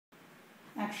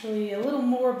actually a little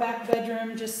more back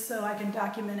bedroom just so I can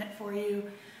document it for you.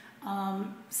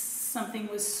 Something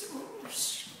was,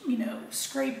 you know,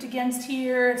 scraped against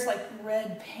here. It's like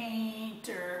red paint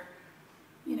or,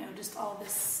 you know, just all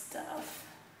this stuff.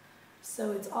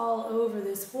 So it's all over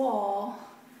this wall.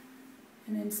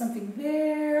 And then something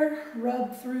there,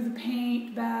 rubbed through the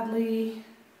paint badly.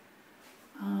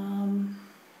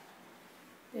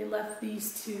 They left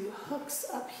these two hooks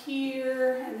up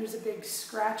here, and there's a big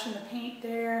scratch in the paint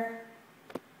there.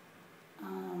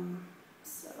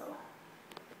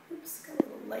 Oops, got a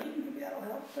little light, maybe that'll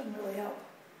help, doesn't really help.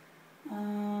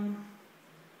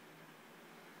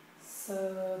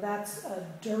 So that's a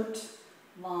dirt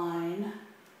line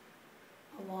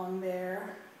along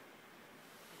there.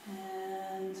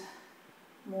 And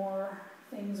more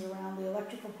things around the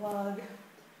electrical plug.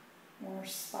 More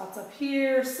spots up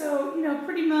here. So, you know,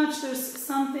 pretty much there's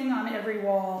something on every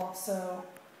wall. So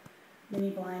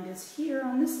mini blind is here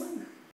on this one.